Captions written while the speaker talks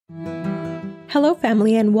Hello,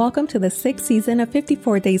 family, and welcome to the 6th season of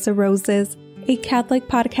 54 Days of Roses, a Catholic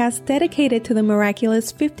podcast dedicated to the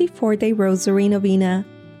miraculous 54-day Rosary Novena.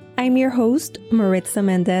 I'm your host, Maritza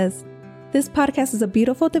Mendez. This podcast is a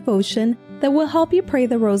beautiful devotion that will help you pray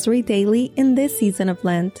the Rosary daily in this season of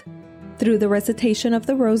Lent. Through the recitation of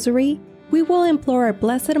the Rosary, we will implore our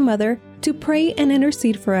Blessed Mother to pray and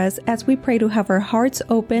intercede for us as we pray to have our hearts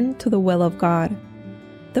open to the will of God.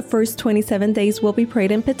 The first 27 days will be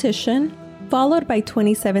prayed in petition, followed by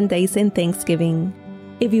 27 days in thanksgiving.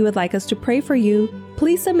 If you would like us to pray for you,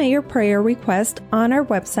 please submit your prayer request on our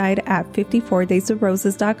website at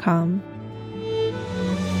 54daysofroses.com.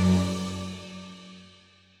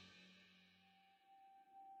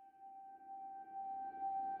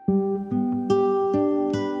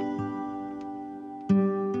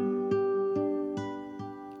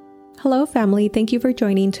 Hello, family. Thank you for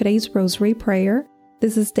joining today's Rosary Prayer.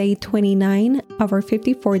 This is day 29 of our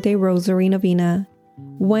 54-day Rosary Novena,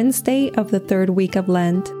 Wednesday of the third week of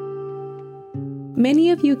Lent. Many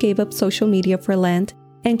of you gave up social media for Lent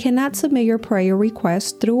and cannot submit your prayer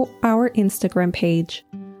requests through our Instagram page.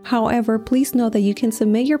 However, please know that you can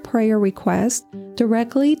submit your prayer request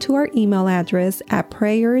directly to our email address at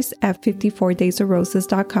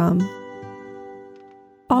prayers@54daysofroses.com.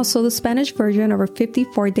 Also, the Spanish version of our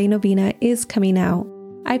 54-day novena is coming out.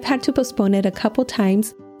 I've had to postpone it a couple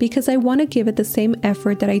times because I want to give it the same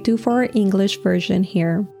effort that I do for our English version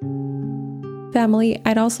here. Family,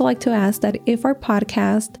 I'd also like to ask that if our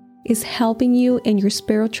podcast is helping you in your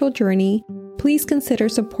spiritual journey, please consider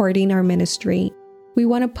supporting our ministry. We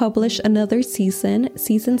want to publish another season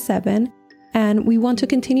 7, and we want to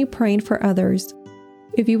continue praying for others.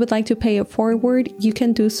 If you would like to pay it forward, you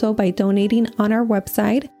can do so by donating on our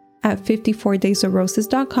website at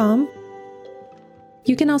 54daysofroses.com.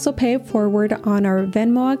 You can also pay it forward on our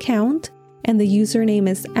Venmo account, and the username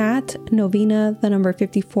is at novena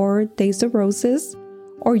 54 Days of Roses,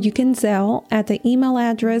 or you can Zelle at the email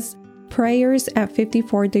address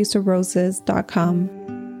prayers@54daysofroses.com.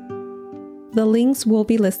 The links will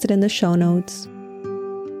be listed in the show notes.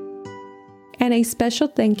 And a special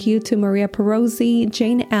thank you to Maria Perozzi,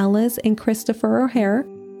 Jane Ellis, and Christopher O'Hare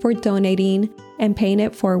for donating and paying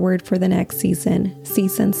it forward for the next season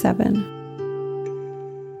 7.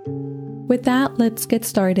 With that, let's get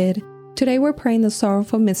started. Today we're praying the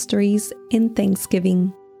sorrowful mysteries in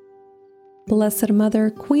thanksgiving. Blessed Mother,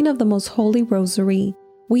 Queen of the Most Holy Rosary,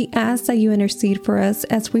 we ask that you intercede for us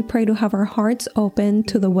as we pray to have our hearts open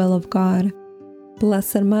to the will of God.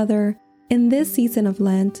 Blessed Mother, in this season of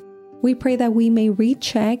Lent, we pray that we may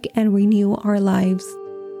recheck and renew our lives.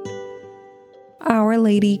 Our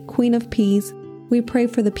Lady, Queen of Peace, we pray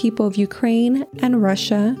for the people of Ukraine and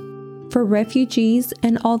Russia, for refugees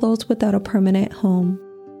and all those without a permanent home.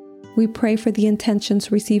 We pray for the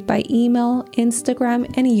intentions received by email, Instagram,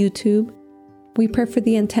 and YouTube. We pray for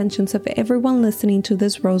the intentions of everyone listening to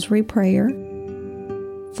this Rosary Prayer.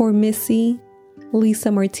 For Missy,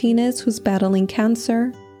 Lisa Martinez, who's battling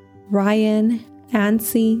cancer, Ryan,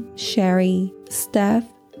 Ansi, Sherry, Steph,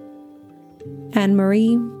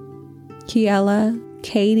 Anne-Marie, Kiela,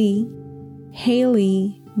 Katie,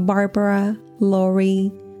 Haley, Barbara,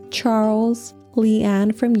 Lori, Charles,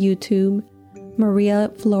 Leanne from YouTube,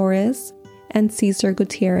 Maria Flores, and Cesar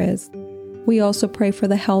Gutierrez. We also pray for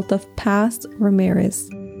the health of Paz Ramirez.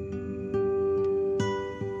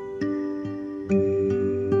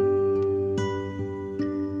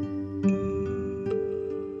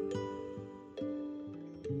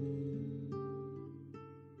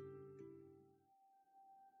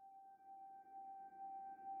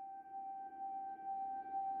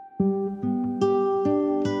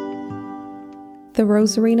 The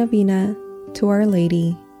Rosary Novena to Our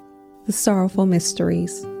Lady, the Sorrowful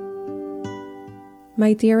Mysteries.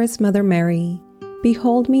 My dearest Mother Mary,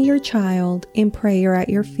 behold me your child in prayer at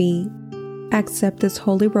your feet. Accept this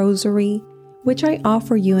Holy Rosary, which I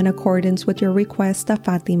offer you in accordance with your request of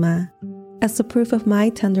Fatima, as a proof of my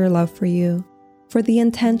tender love for you, for the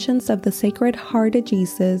intentions of the Sacred Heart of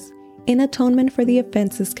Jesus, in atonement for the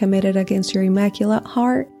offenses committed against your Immaculate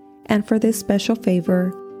Heart, and for this special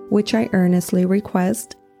favor, which I earnestly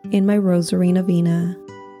request in my Rosary Novena.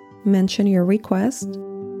 Mention your request.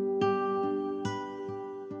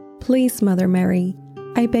 Please, Mother Mary,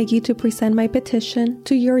 I beg you to present my petition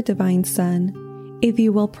to your Divine Son. If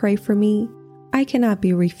you will pray for me, I cannot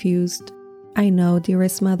be refused. I know,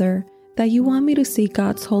 dearest Mother, that you want me to seek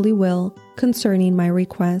God's holy will concerning my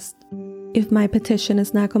request. If my petition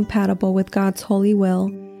is not compatible with God's holy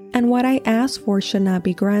will, and what I ask for should not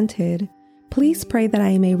be granted, please pray that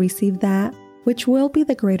I may receive that which will be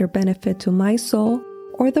the greater benefit to my soul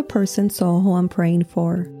or the person's soul who I'm praying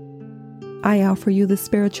for. I offer you the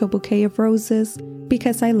spiritual bouquet of roses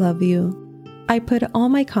because I love you. I put all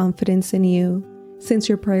my confidence in you, since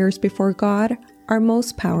your prayers before God are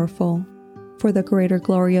most powerful. For the greater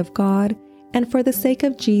glory of God, and for the sake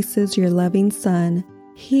of Jesus, your loving Son,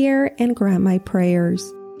 hear and grant my prayers.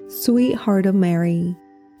 Sweet Heart of Mary,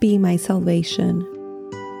 be my salvation.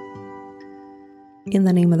 In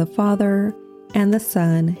the name of the Father, and the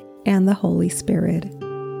Son, and the Holy Spirit.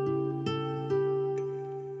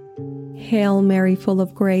 Hail Mary, full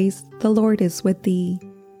of grace, the Lord is with thee.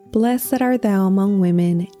 Blessed art thou among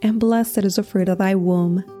women, and blessed is the fruit of thy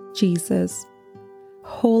womb, Jesus.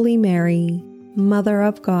 Holy Mary, Mother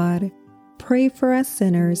of God, pray for us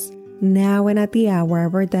sinners, now and at the hour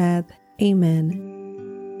of our death. Amen.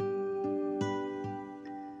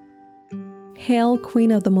 Hail,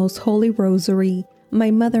 Queen of the Most Holy Rosary,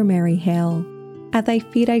 my Mother Mary, hail. At thy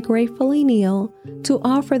feet I gratefully kneel, to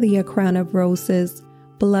offer thee a crown of roses,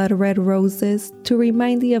 blood-red roses, to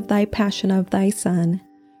remind thee of thy passion of thy Son,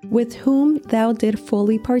 with whom thou did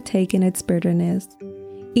fully partake in its bitterness,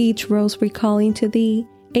 each rose recalling to thee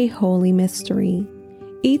a holy mystery,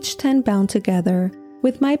 each 10 bound together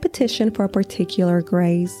with my petition for a particular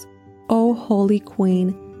grace. O Holy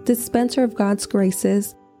Queen, dispenser of God's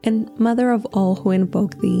graces, and Mother of all who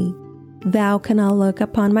invoke thee, thou cannot look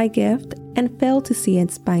upon my gift and fail to see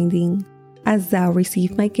its binding. As thou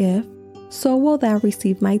receive my gift, so will thou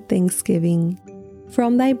receive my thanksgiving.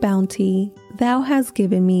 From thy bounty, thou hast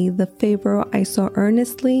given me the favor I so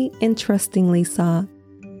earnestly and trustingly sought.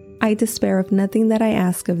 I despair of nothing that I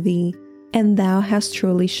ask of thee, and thou hast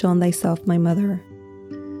truly shown thyself my mother.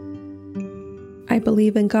 I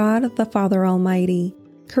believe in God, the Father Almighty,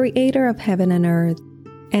 creator of heaven and earth,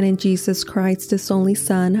 and in Jesus Christ, his only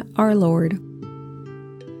Son, our Lord,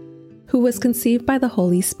 who was conceived by the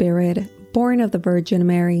Holy Spirit, born of the Virgin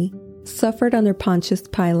Mary, suffered under Pontius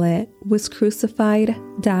Pilate, was crucified,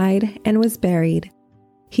 died, and was buried.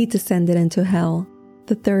 He descended into hell.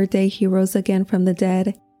 The third day he rose again from the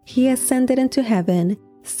dead. He ascended into heaven,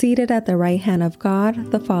 seated at the right hand of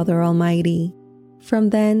God, the Father Almighty. From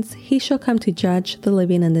thence he shall come to judge the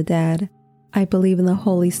living and the dead. I believe in the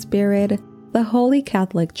Holy Spirit, the Holy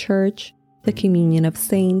Catholic Church, the communion of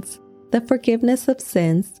saints, the forgiveness of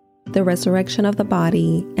sins, the resurrection of the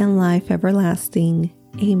body, and life everlasting.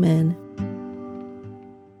 Amen.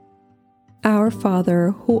 Our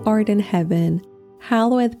Father, who art in heaven,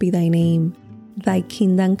 hallowed be thy name. Thy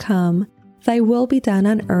kingdom come, thy will be done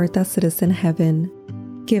on earth as it is in heaven.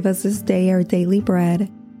 Give us this day our daily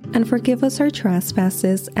bread, and forgive us our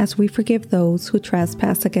trespasses as we forgive those who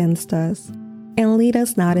trespass against us. And lead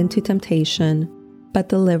us not into temptation, but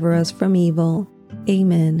deliver us from evil.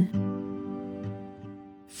 Amen.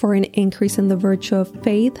 For an increase in the virtue of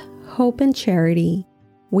faith, hope, and charity,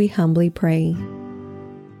 we humbly pray.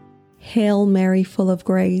 Hail Mary, full of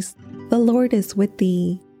grace, the Lord is with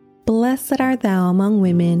thee. Blessed art thou among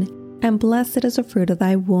women, and blessed is the fruit of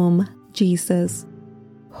thy womb, Jesus.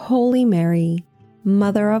 Holy Mary,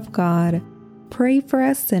 Mother of God, pray for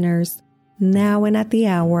us sinners, now and at the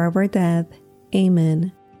hour of our death.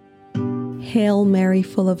 Amen. Hail Mary,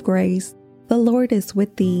 full of grace, the Lord is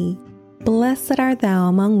with thee. Blessed art thou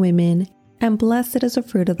among women, and blessed is the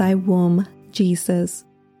fruit of thy womb, Jesus.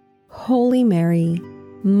 Holy Mary,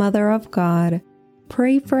 Mother of God,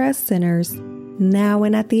 pray for us sinners, now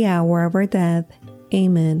and at the hour of our death.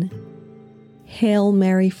 Amen. Hail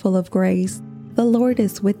Mary, full of grace, the Lord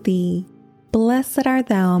is with thee. Blessed art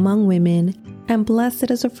thou among women, and blessed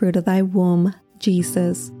is the fruit of thy womb,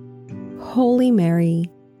 Jesus. Holy Mary,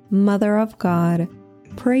 Mother of God,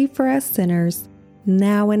 pray for us sinners,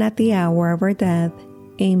 now and at the hour of our death.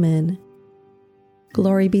 Amen.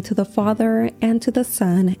 Glory be to the Father, and to the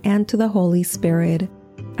Son, and to the Holy Spirit,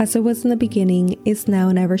 as it was in the beginning, is now,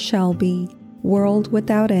 and ever shall be, world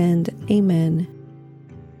without end. Amen.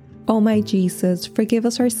 O my Jesus, forgive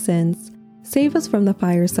us our sins, save us from the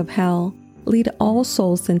fires of hell, lead all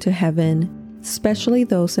souls into heaven, especially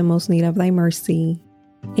those in most need of thy mercy.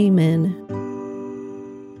 Amen.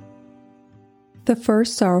 The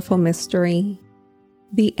first sorrowful mystery,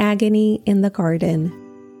 the agony in the garden.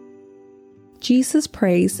 Jesus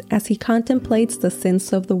prays as he contemplates the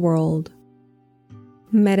sins of the world.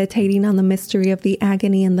 Meditating on the mystery of the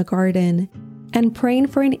agony in the garden and praying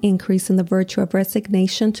for an increase in the virtue of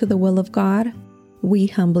resignation to the will of God, we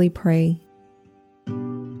humbly pray.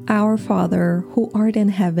 Our Father, who art in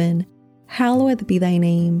heaven, hallowed be thy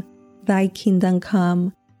name. Thy kingdom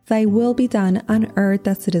come, thy will be done on earth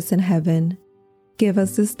as it is in heaven. Give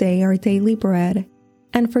us this day our daily bread,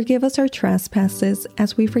 and forgive us our trespasses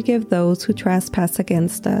as we forgive those who trespass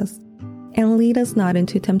against us. And lead us not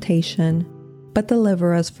into temptation, but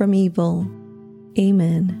deliver us from evil.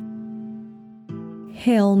 Amen.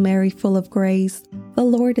 Hail Mary, full of grace, the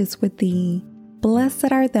Lord is with thee.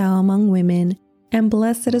 Blessed art thou among women, and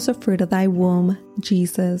blessed is the fruit of thy womb,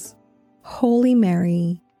 Jesus. Holy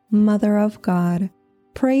Mary, Mother of God,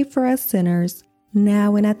 pray for us sinners,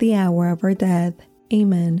 now and at the hour of our death.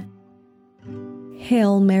 Amen.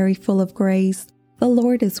 Hail Mary, full of grace, the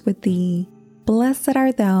Lord is with thee. Blessed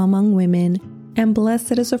art thou among women, and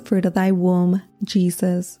blessed is the fruit of thy womb,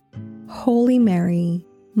 Jesus. Holy Mary,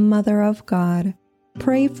 Mother of God,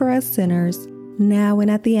 pray for us sinners, now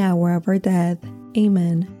and at the hour of our death.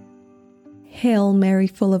 Amen. Hail Mary,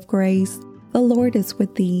 full of grace, the Lord is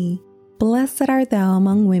with thee. Blessed art thou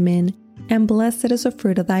among women, and blessed is the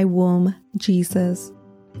fruit of thy womb, Jesus.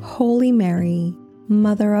 Holy Mary,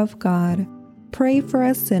 Mother of God, pray for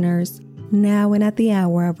us sinners, now and at the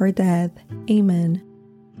hour of our death. Amen.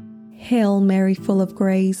 Hail Mary, full of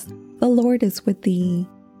grace, the Lord is with thee.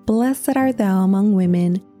 Blessed art thou among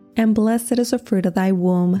women, and blessed is the fruit of thy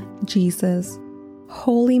womb, Jesus.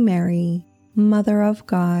 Holy Mary, Mother of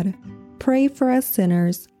God, pray for us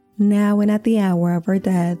sinners, now and at the hour of our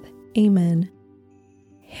death. Amen.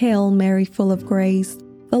 Hail Mary, full of grace,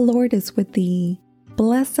 the Lord is with thee.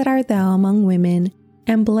 Blessed art thou among women,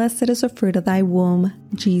 and blessed is the fruit of thy womb,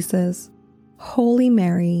 Jesus. Holy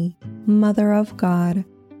Mary, Mother of God,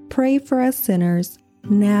 pray for us sinners,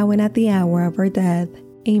 now and at the hour of our death.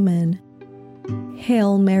 Amen.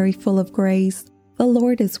 Hail Mary, full of grace, the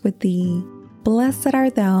Lord is with thee. Blessed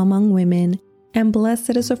art thou among women, and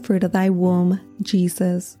blessed is the fruit of thy womb,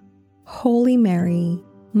 Jesus. Holy Mary,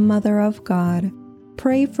 Mother of God,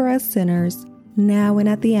 pray for us sinners, now and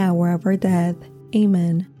at the hour of our death.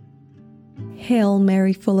 Amen. Hail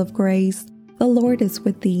Mary, full of grace, the Lord is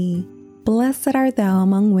with thee. Blessed art thou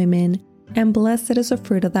among women, and blessed is the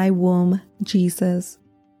fruit of thy womb, Jesus.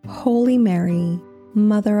 Holy Mary,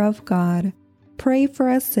 Mother of God, pray for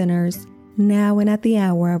us sinners, now and at the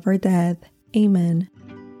hour of our death. Amen.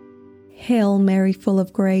 Hail Mary, full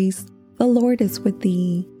of grace, the Lord is with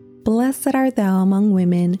thee. Blessed art thou among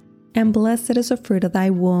women, and blessed is the fruit of thy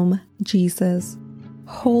womb, Jesus.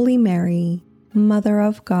 Holy Mary, Mother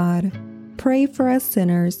of God, pray for us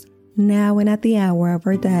sinners, now and at the hour of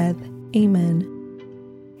our death. Amen.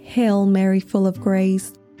 Hail Mary, full of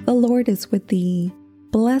grace, the Lord is with thee.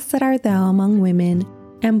 Blessed art thou among women,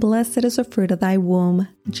 and blessed is the fruit of thy womb,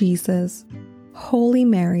 Jesus. Holy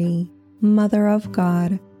Mary, Mother of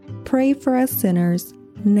God, pray for us sinners,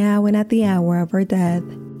 now and at the hour of our death.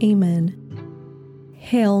 Amen.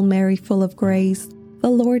 Hail Mary, full of grace, the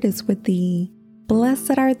Lord is with thee.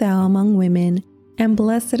 Blessed art thou among women, and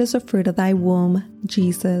blessed is the fruit of thy womb,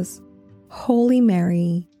 Jesus. Holy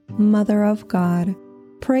Mary, Mother of God,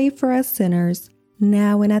 pray for us sinners,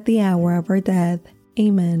 now and at the hour of our death.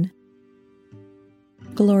 Amen.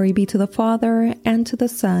 Glory be to the Father, and to the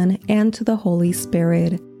Son, and to the Holy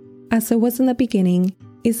Spirit, as it was in the beginning,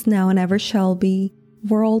 is now, and ever shall be,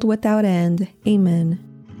 world without end. Amen.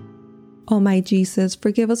 O my Jesus,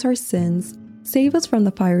 forgive us our sins, save us from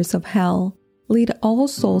the fires of hell, lead all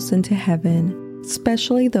souls into heaven,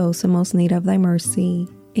 especially those in most need of thy mercy.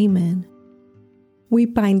 Amen. We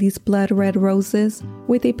bind these blood-red roses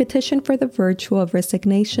with a petition for the virtue of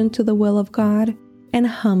resignation to the will of God, and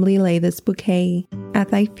humbly lay this bouquet at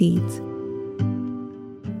thy feet.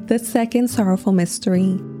 The second sorrowful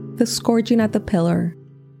mystery, the scourging at the pillar.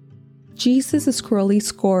 Jesus is cruelly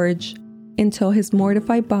scourged until his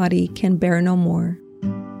mortified body can bear no more.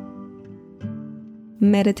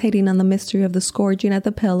 Meditating on the mystery of the scourging at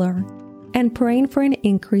the pillar, and praying for an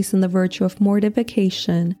increase in the virtue of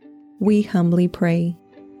mortification, we humbly pray.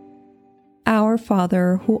 Our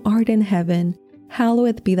Father, who art in heaven,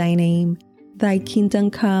 hallowed be thy name. Thy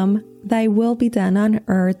kingdom come, thy will be done on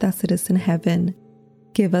earth as it is in heaven.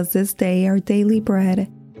 Give us this day our daily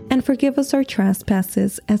bread, and forgive us our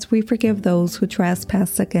trespasses as we forgive those who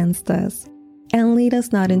trespass against us. And lead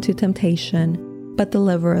us not into temptation, but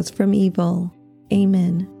deliver us from evil.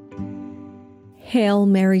 Amen. Hail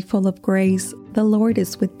Mary, full of grace, the Lord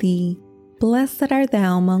is with thee. Blessed art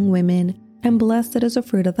thou among women, and blessed is the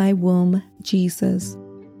fruit of thy womb, Jesus.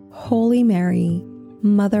 Holy Mary,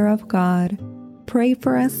 Mother of God, pray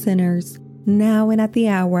for us sinners, now and at the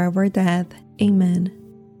hour of our death. Amen.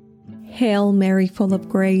 Hail Mary, full of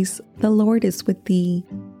grace, the Lord is with thee.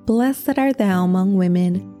 Blessed art thou among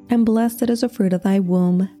women, and blessed is the fruit of thy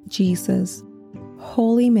womb, Jesus.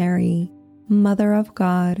 Holy Mary, Mother of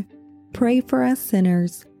God, pray for us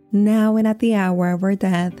sinners, now and at the hour of our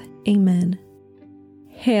death. Amen.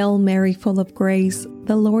 Hail Mary, full of grace,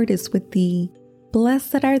 the Lord is with thee.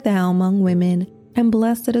 Blessed art thou among women, and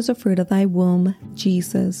blessed is the fruit of thy womb,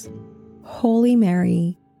 Jesus. Holy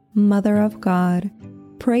Mary, Mother of God,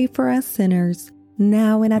 pray for us sinners,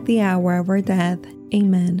 now and at the hour of our death.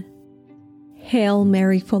 Amen. Hail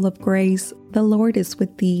Mary, full of grace, the Lord is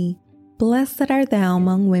with thee. Blessed art thou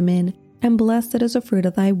among women, and blessed is the fruit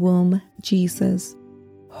of thy womb, Jesus.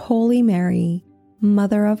 Holy Mary,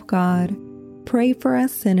 Mother of God, pray for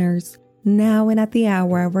us sinners, now and at the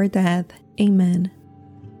hour of our death. Amen.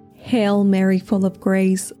 Hail Mary, full of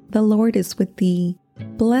grace, the Lord is with thee.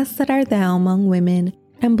 Blessed art thou among women,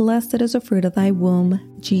 and blessed is the fruit of thy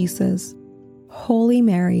womb, Jesus. Holy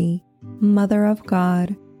Mary, Mother of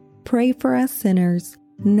God, pray for us sinners,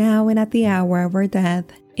 now and at the hour of our death.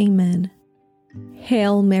 Amen.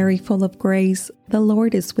 Hail Mary, full of grace, the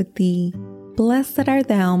Lord is with thee. Blessed art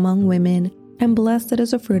thou among women, and blessed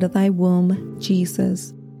is the fruit of thy womb,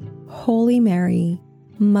 Jesus. Holy Mary,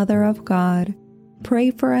 Mother of God,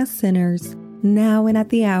 pray for us sinners, now and at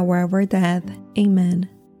the hour of our death. Amen.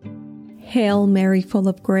 Hail Mary, full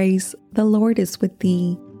of grace, the Lord is with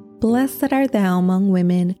thee. Blessed art thou among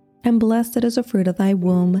women, and blessed is the fruit of thy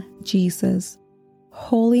womb, Jesus.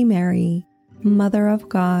 Holy Mary, Mother of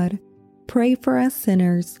God, pray for us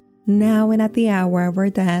sinners, now and at the hour of our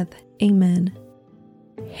death. Amen.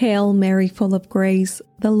 Hail Mary, full of grace,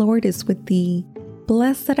 the Lord is with thee.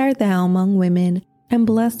 Blessed art thou among women, and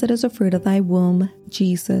blessed is the fruit of thy womb,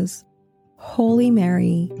 Jesus. Holy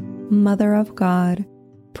Mary, Mother of God,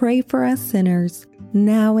 pray for us sinners,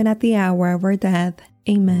 now and at the hour of our death.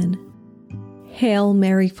 Amen. Hail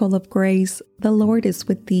Mary, full of grace, the Lord is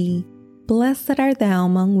with thee. Blessed art thou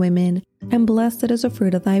among women, and blessed is the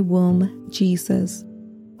fruit of thy womb, Jesus.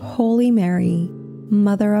 Holy Mary,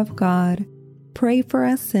 Mother of God, pray for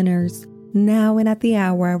us sinners, now and at the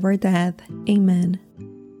hour of our death. Amen.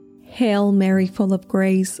 Hail Mary, full of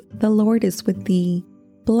grace, the Lord is with thee.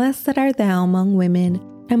 Blessed art thou among women,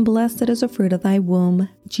 and blessed is the fruit of thy womb,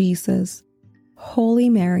 Jesus. Holy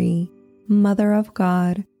Mary, Mother of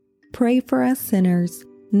God, pray for us sinners,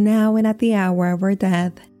 now and at the hour of our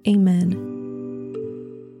death. Amen.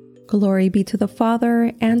 Glory be to the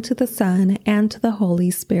Father, and to the Son, and to the Holy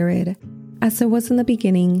Spirit, as it was in the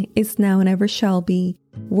beginning, is now, and ever shall be,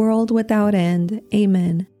 world without end.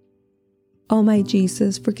 Amen. O my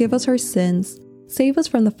Jesus, forgive us our sins, save us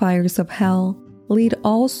from the fires of hell, lead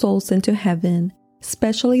all souls into heaven,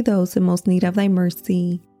 especially those in most need of thy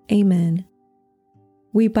mercy. Amen.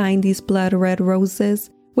 We bind these blood-red roses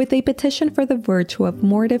with a petition for the virtue of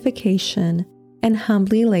mortification, and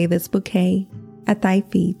humbly lay this bouquet at thy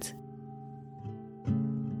feet.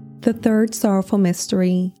 The third sorrowful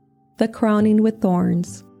mystery, the crowning with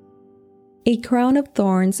thorns. A crown of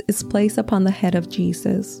thorns is placed upon the head of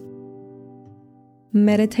Jesus.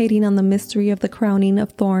 Meditating on the mystery of the crowning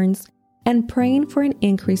of thorns and praying for an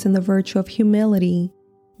increase in the virtue of humility,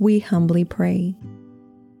 we humbly pray.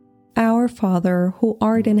 Our Father, who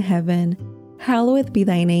art in heaven, hallowed be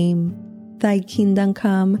thy name. Thy kingdom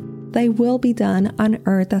come, thy will be done on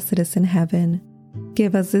earth as it is in heaven.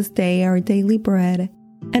 Give us this day our daily bread,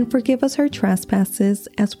 and forgive us our trespasses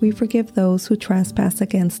as we forgive those who trespass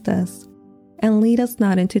against us. And lead us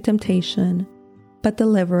not into temptation, but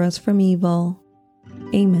deliver us from evil.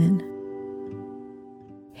 Amen.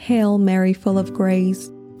 Hail Mary, full of grace,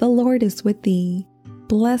 the Lord is with thee.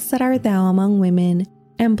 Blessed art thou among women,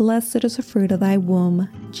 and blessed is the fruit of thy womb,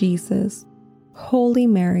 Jesus. Holy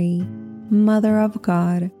Mary, Mother of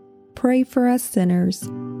God, pray for us sinners,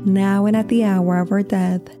 now and at the hour of our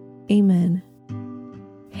death. Amen.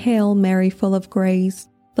 Hail Mary, full of grace,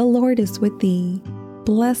 the Lord is with thee.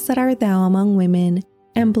 Blessed art thou among women,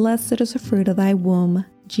 and blessed is the fruit of thy womb,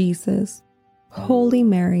 Jesus. Holy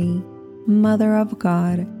Mary, Mother of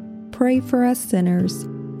God, pray for us sinners,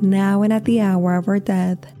 now and at the hour of our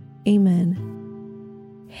death. Amen.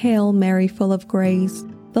 Hail Mary, full of grace,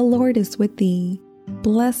 the Lord is with thee.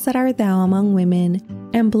 Blessed art thou among women,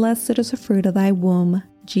 and blessed is the fruit of thy womb,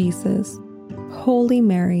 Jesus. Holy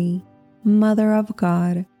Mary, Mother of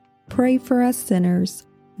God, pray for us sinners,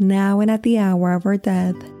 now and at the hour of our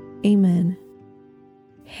death. Amen.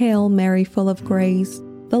 Hail Mary, full of grace,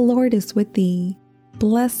 the Lord is with thee.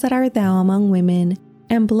 Blessed art thou among women,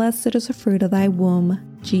 and blessed is the fruit of thy womb,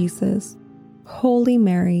 Jesus. Holy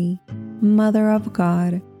Mary, Mother of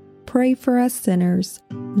God, pray for us sinners,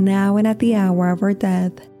 now and at the hour of our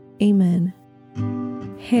death. Amen.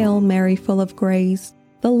 Hail Mary, full of grace,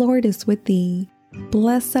 the Lord is with thee.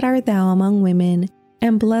 Blessed art thou among women,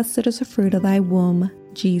 and blessed is the fruit of thy womb,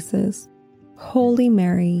 Jesus. Holy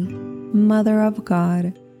Mary, Mother of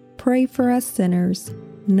God, pray for us sinners,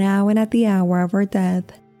 now and at the hour of our death.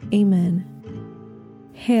 Amen.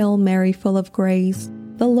 Hail Mary, full of grace,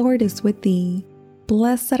 the Lord is with thee.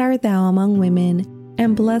 Blessed art thou among women,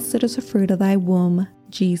 and blessed is the fruit of thy womb,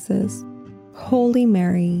 Jesus. Holy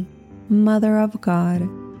Mary, Mother of God,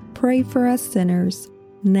 pray for us sinners,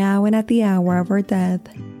 now and at the hour of our death.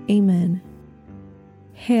 Amen.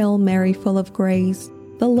 Hail Mary, full of grace,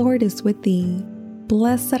 the Lord is with thee.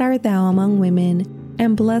 Blessed art thou among women,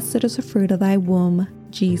 and blessed is the fruit of thy womb,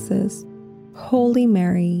 Jesus. Holy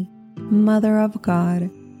Mary, Mother of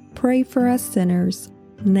God, pray for us sinners,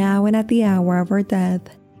 now and at the hour of our death.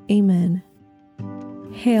 Amen.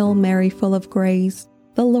 Hail Mary, full of grace,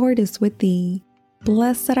 the Lord is with thee.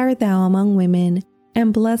 Blessed art thou among women,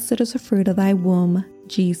 and blessed is the fruit of thy womb,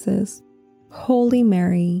 Jesus. Holy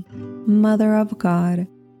Mary, Mother of God,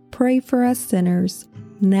 pray for us sinners,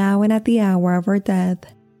 now and at the hour of our death.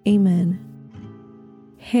 Amen.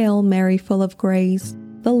 Hail Mary, full of grace,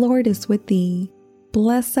 the Lord is with thee.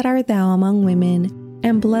 Blessed art thou among women,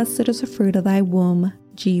 and blessed is the fruit of thy womb,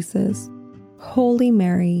 Jesus. Holy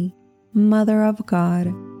Mary, Mother of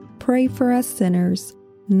God, pray for us sinners,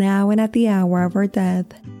 now and at the hour of our death.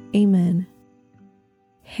 Amen.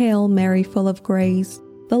 Hail Mary, full of grace,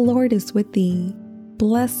 the Lord is with thee.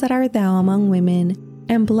 Blessed art thou among women,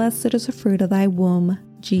 and blessed is the fruit of thy womb,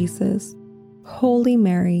 Jesus. Holy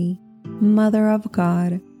Mary, Mother of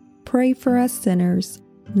God, pray for us sinners,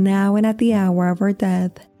 now and at the hour of our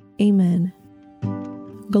death. Amen.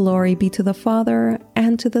 Glory be to the Father,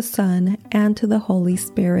 and to the Son, and to the Holy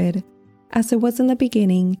Spirit, as it was in the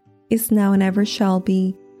beginning, is now, and ever shall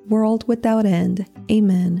be, world without end.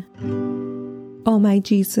 Amen. O my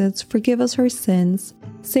Jesus, forgive us our sins,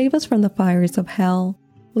 save us from the fires of hell,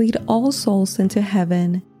 lead all souls into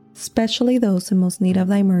heaven, especially those in most need of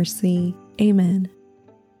thy mercy. Amen.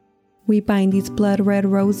 We bind these blood-red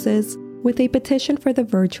roses with a petition for the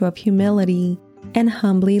virtue of humility, and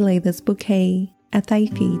humbly lay this bouquet at thy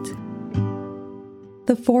feet.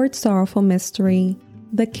 The fourth sorrowful mystery,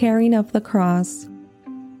 the carrying of the cross.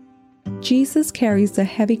 Jesus carries the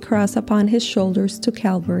heavy cross upon his shoulders to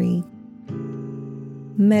Calvary.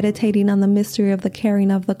 Meditating on the mystery of the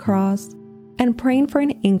carrying of the cross, and praying for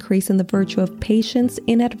an increase in the virtue of patience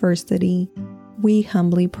in adversity, we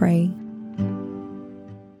humbly pray.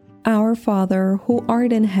 Our Father, who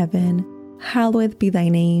art in heaven, hallowed be thy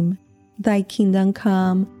name. Thy kingdom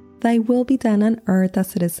come, thy will be done on earth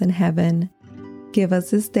as it is in heaven. Give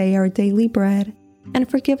us this day our daily bread, and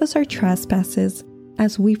forgive us our trespasses,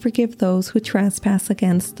 as we forgive those who trespass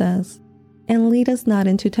against us. And lead us not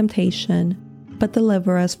into temptation, but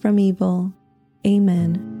deliver us from evil.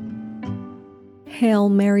 Amen. Hail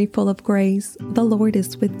Mary, full of grace, the Lord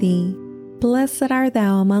is with thee. Blessed art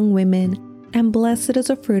thou among women, and blessed is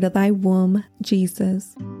the fruit of thy womb,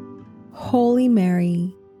 Jesus. Holy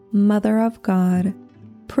Mary, Mother of God,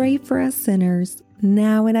 pray for us sinners,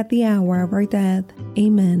 now and at the hour of our death.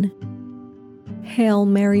 Amen. Hail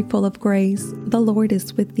Mary, full of grace, the Lord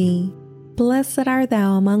is with thee. Blessed art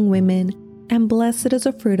thou among women, and blessed is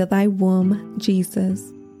the fruit of thy womb,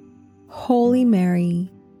 Jesus. Holy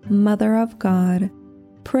Mary, Mother of God,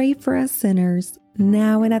 pray for us sinners,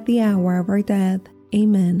 now and at the hour of our death.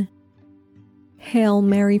 Amen. Hail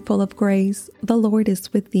Mary, full of grace, the Lord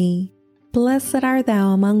is with thee. Blessed art thou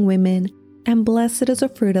among women, and blessed is the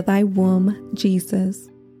fruit of thy womb, Jesus.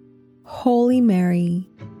 Holy Mary,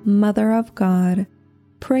 Mother of God,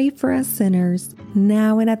 pray for us sinners,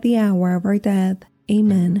 now and at the hour of our death.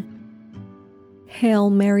 Amen. Hail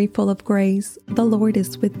Mary, full of grace, the Lord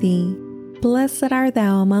is with thee. Blessed art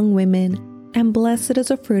thou among women, and blessed is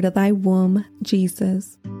the fruit of thy womb,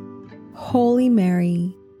 Jesus. Holy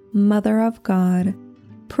Mary, Mother of God,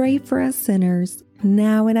 pray for us sinners,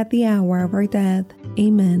 now and at the hour of our death.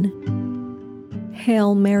 Amen.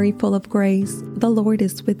 Hail Mary, full of grace, the Lord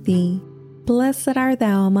is with thee. Blessed art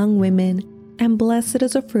thou among women, and blessed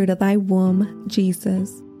is the fruit of thy womb,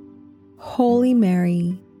 Jesus. Holy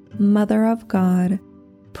Mary, Mother of God,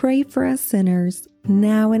 pray for us sinners,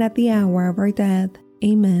 now and at the hour of our death.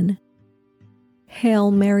 Amen.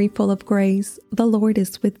 Hail Mary, full of grace, the Lord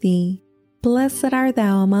is with thee. Blessed art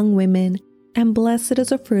thou among women, and blessed is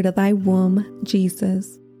the fruit of thy womb,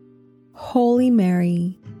 Jesus. Holy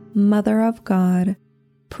Mary, Mother of God,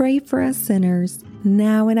 pray for us sinners,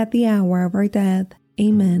 now and at the hour of our death.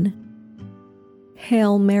 Amen.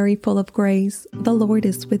 Hail Mary, full of grace, the Lord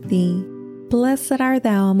is with thee. Blessed art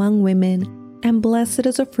thou among women, and blessed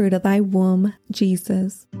is the fruit of thy womb,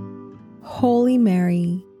 Jesus. Holy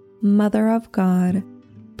Mary, Mother of God,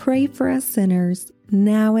 pray for us sinners,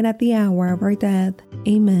 now and at the hour of our death.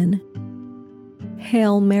 Amen.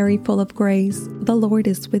 Hail Mary, full of grace, the Lord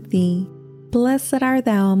is with thee. Blessed art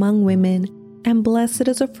thou among women, and blessed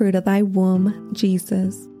is the fruit of thy womb,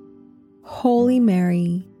 Jesus. Holy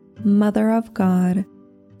Mary, Mother of God,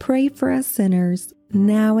 pray for us sinners,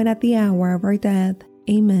 now and at the hour of our death.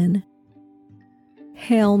 Amen.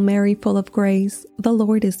 Hail Mary, full of grace, the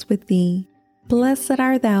Lord is with thee. Blessed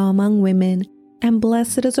art thou among women, and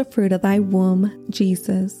blessed is the fruit of thy womb,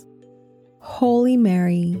 Jesus. Holy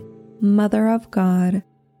Mary, Mother of God,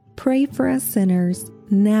 pray for us sinners,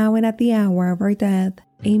 now and at the hour of our death.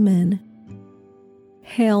 Amen.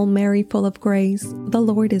 Hail Mary, full of grace, the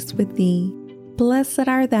Lord is with thee. Blessed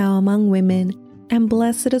art thou among women, and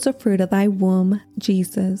blessed is the fruit of thy womb,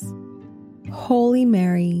 Jesus. Holy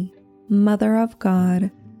Mary, Mother of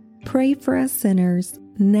God, pray for us sinners,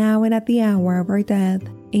 now and at the hour of our death.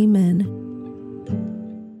 Amen.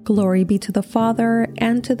 Glory be to the Father,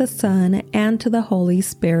 and to the Son, and to the Holy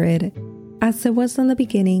Spirit, as it was in the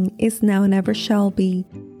beginning, is now, and ever shall be,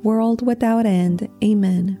 world without end.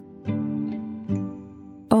 Amen.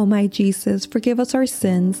 O my Jesus, forgive us our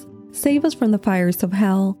sins, save us from the fires of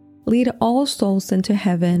hell, lead all souls into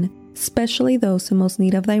heaven, especially those in most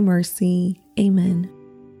need of thy mercy. Amen.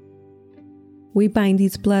 We bind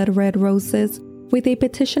these blood-red roses with a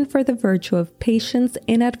petition for the virtue of patience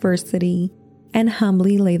in adversity, and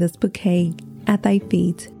humbly lay this bouquet at thy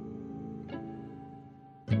feet.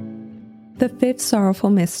 The fifth sorrowful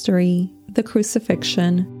mystery, the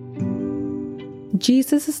Crucifixion.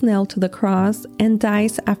 Jesus is nailed to the cross and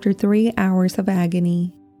dies after 3 hours of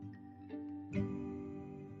agony.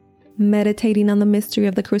 Meditating on the mystery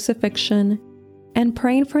of the crucifixion and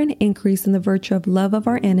praying for an increase in the virtue of love of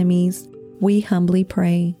our enemies, we humbly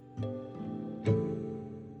pray.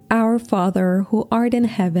 Our Father, who art in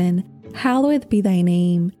heaven, hallowed be thy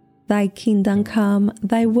name. Thy kingdom come,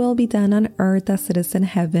 thy will be done on earth as it is in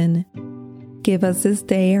heaven. Give us this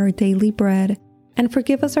day our daily bread, and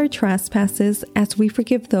forgive us our trespasses as we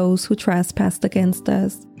forgive those who trespass against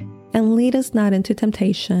us. And lead us not into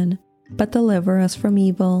temptation, but deliver us from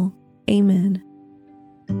evil. Amen.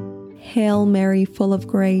 Hail Mary, full of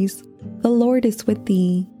grace, the Lord is with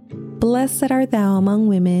thee. Blessed art thou among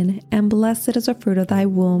women, and blessed is the fruit of thy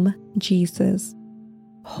womb, Jesus.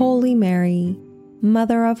 Holy Mary,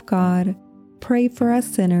 Mother of God, pray for us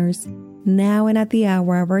sinners, now and at the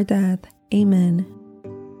hour of our death. Amen.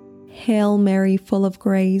 Hail Mary, full of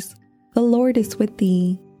grace, the Lord is with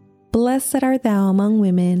thee. Blessed art thou among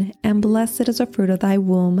women, and blessed is the fruit of thy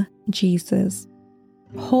womb, Jesus.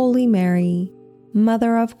 Holy Mary,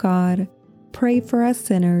 Mother of God, pray for us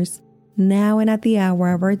sinners, now and at the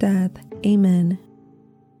hour of our death. Amen.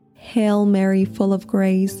 Hail Mary, full of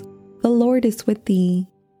grace, the Lord is with thee.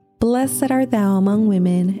 Blessed art thou among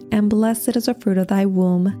women, and blessed is the fruit of thy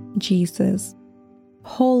womb, Jesus.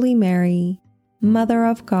 Holy Mary, Mother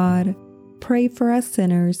of God, pray for us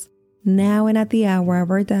sinners, now and at the hour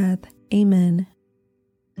of our death. Amen.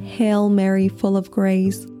 Hail Mary, full of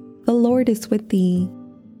grace, the Lord is with thee.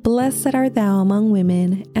 Blessed art thou among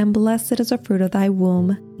women, and blessed is the fruit of thy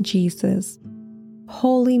womb, Jesus.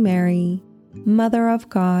 Holy Mary, Mother of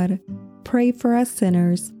God, pray for us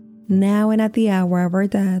sinners, now and at the hour of our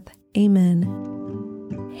death.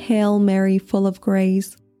 Amen. Hail Mary, full of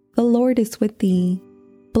grace, the Lord is with thee.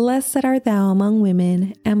 Blessed art thou among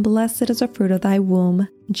women, and blessed is the fruit of thy womb,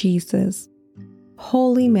 Jesus.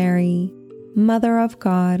 Holy Mary, Mother of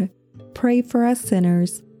God, pray for us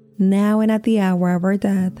sinners, now and at the hour of our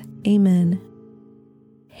death. Amen.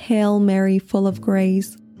 Hail Mary, full of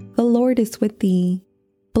grace, the Lord is with thee.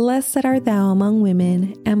 Blessed art thou among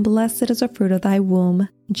women, and blessed is the fruit of thy womb,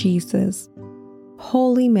 Jesus.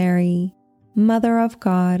 Holy Mary, Mother of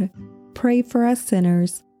God, pray for us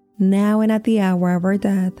sinners, now and at the hour of our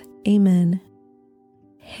death. Amen.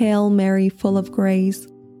 Hail Mary, full of grace,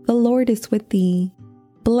 the Lord is with thee.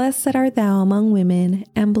 Blessed art thou among women,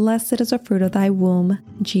 and blessed is the fruit of thy womb,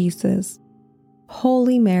 Jesus.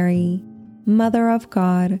 Holy Mary, Mother of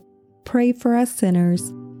God, pray for us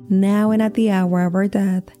sinners, now and at the hour of our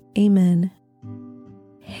death. Amen.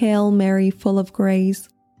 Hail Mary, full of grace,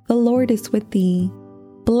 the Lord is with thee.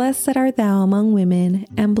 Blessed art thou among women,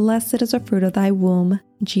 and blessed is the fruit of thy womb,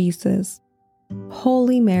 Jesus.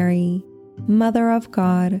 Holy Mary, Mother of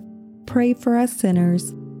God, pray for us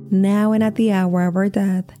sinners, now and at the hour of our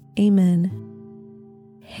death. Amen.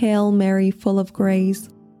 Hail Mary, full of grace,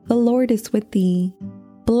 the Lord is with thee.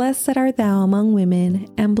 Blessed art thou among women,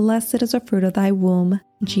 and blessed is the fruit of thy womb,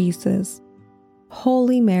 Jesus.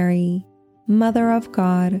 Holy Mary, Mother of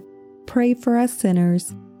God, pray for us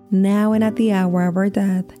sinners, now and at the hour of our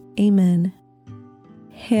death. Amen.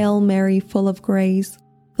 Hail Mary, full of grace,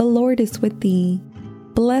 the Lord is with thee.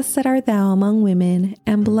 Blessed art thou among women,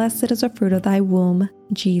 and blessed is the fruit of thy womb,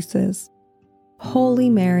 Jesus. Holy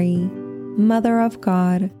Mary, Mother of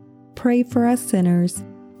God, pray for us sinners,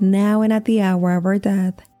 now and at the hour of our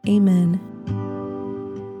death. Amen.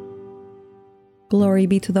 Glory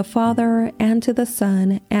be to the Father, and to the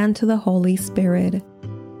Son, and to the Holy Spirit,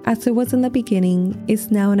 as it was in the beginning,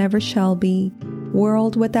 is now, and ever shall be,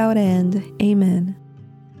 world without end. Amen.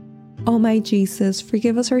 O my Jesus,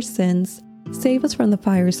 forgive us our sins, save us from the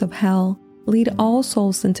fires of hell, lead all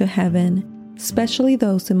souls into heaven, especially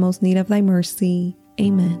those in most need of thy mercy.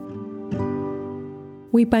 Amen.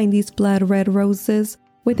 We bind these blood-red roses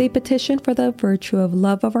with a petition for the virtue of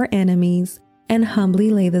love of our enemies, and humbly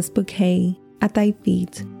lay this bouquet at thy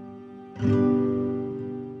feet.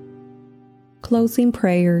 Closing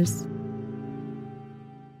prayers.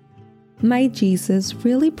 My Jesus,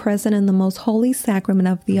 really present in the most holy sacrament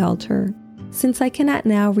of the altar, since I cannot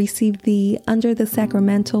now receive thee under the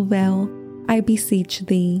sacramental veil, I beseech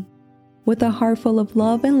thee, with a heart full of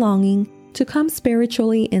love and longing, to come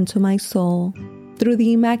spiritually into my soul, through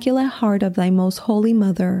the Immaculate Heart of thy most holy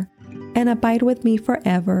Mother, and abide with me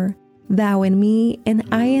forever, thou in me, and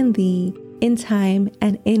I in thee, in time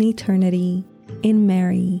and in eternity. In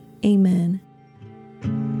Mary. Amen.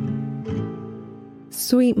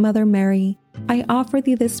 Sweet Mother Mary, I offer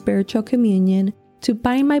thee this spiritual communion to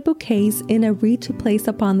bind my bouquets in a wreath to place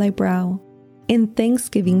upon thy brow, in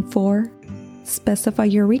thanksgiving for, specify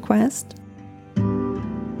your request,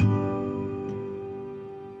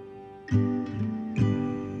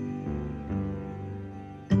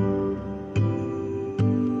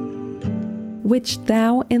 which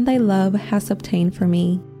thou in thy love hast obtained for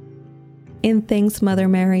me. In thanks, Mother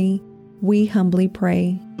Mary, we humbly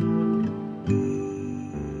pray.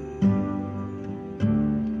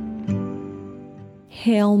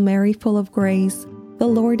 Hail Mary, full of grace, the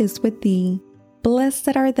Lord is with thee.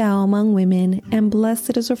 Blessed art thou among women, and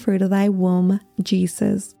blessed is the fruit of thy womb,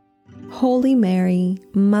 Jesus. Holy Mary,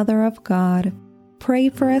 Mother of God, pray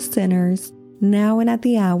for us sinners, now and at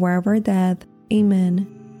the hour of our death. Amen.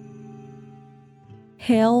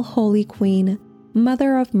 Hail, Holy Queen,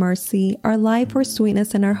 Mother of mercy, our life, our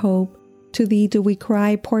sweetness, and our hope. To thee do we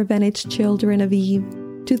cry, poor vanaged children of Eve.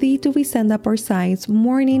 To thee do we send up our sighs,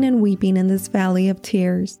 mourning and weeping in this valley of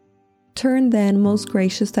tears. Turn then, most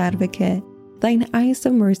gracious Advocate, thine eyes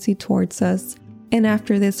of mercy towards us, and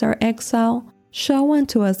after this our exile, show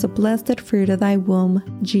unto us the blessed fruit of thy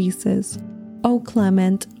womb, Jesus. O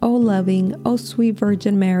clement, O loving, O sweet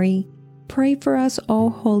Virgin Mary, pray for us, O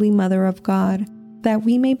Holy Mother of God, that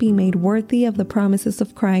we may be made worthy of the promises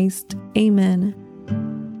of Christ.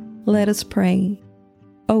 Amen. Let us pray.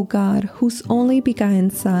 O God, whose only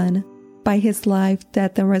begotten Son, by his life,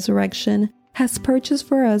 death, and resurrection, has purchased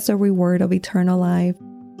for us a reward of eternal life,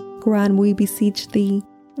 grant, we beseech thee,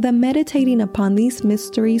 that meditating upon these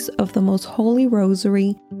mysteries of the most holy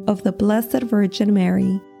rosary of the Blessed Virgin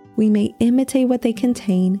Mary, we may imitate what they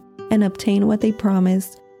contain and obtain what they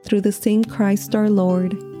promise, through the same Christ our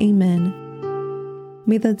Lord. Amen.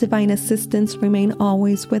 May the divine assistance remain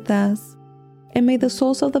always with us, and may the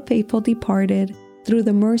souls of the faithful departed, through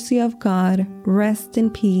the mercy of God, rest in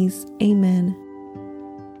peace. Amen.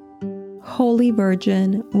 Holy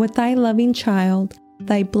Virgin, with thy loving child,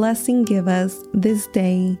 thy blessing give us this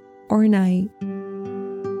day or night.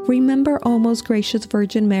 Remember, O most gracious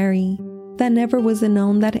Virgin Mary, that never was it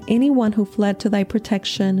known that anyone who fled to thy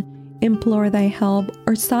protection, implored thy help,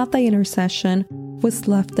 or sought thy intercession was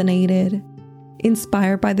left unaided.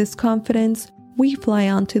 Inspired by this confidence, we fly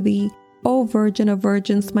unto thee, O Virgin of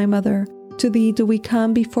Virgins, my Mother. To thee do we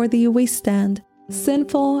come, before thee we stand,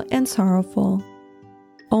 sinful and sorrowful.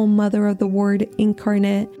 O Mother of the Word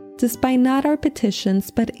incarnate, despise not our petitions,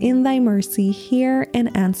 but in thy mercy hear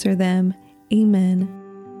and answer them. Amen.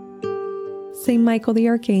 Saint Michael the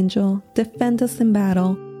Archangel, defend us in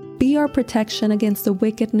battle. Be our protection against the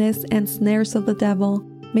wickedness and snares of the devil.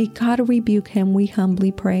 May God rebuke him, we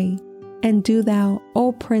humbly pray. And do thou,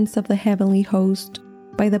 O Prince of the heavenly host,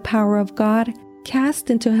 by the power of God,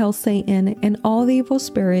 cast into hell Satan and all the evil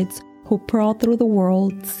spirits who prowl through the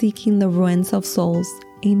world seeking the ruins of souls.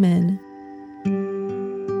 Amen.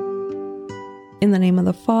 In the name of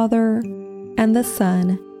the Father, and the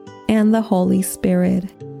Son, and the Holy Spirit.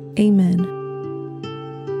 Amen.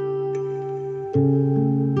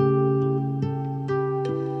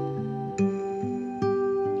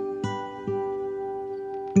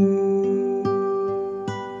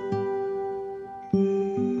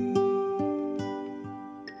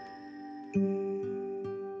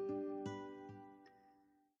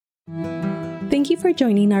 Thank you for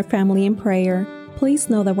joining our family in prayer. Please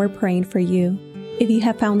know that we're praying for you. If you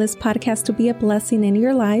have found this podcast to be a blessing in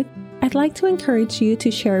your life, I'd like to encourage you to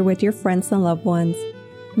share it with your friends and loved ones.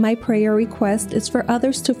 My prayer request is for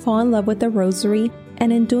others to fall in love with the Rosary,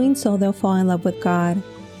 and in doing so, they'll fall in love with God.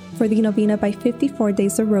 For the Novena by 54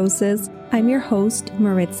 Days of Roses, I'm your host,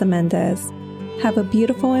 Maritza Mendez. Have a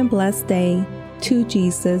beautiful and blessed day. To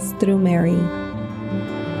Jesus through Mary.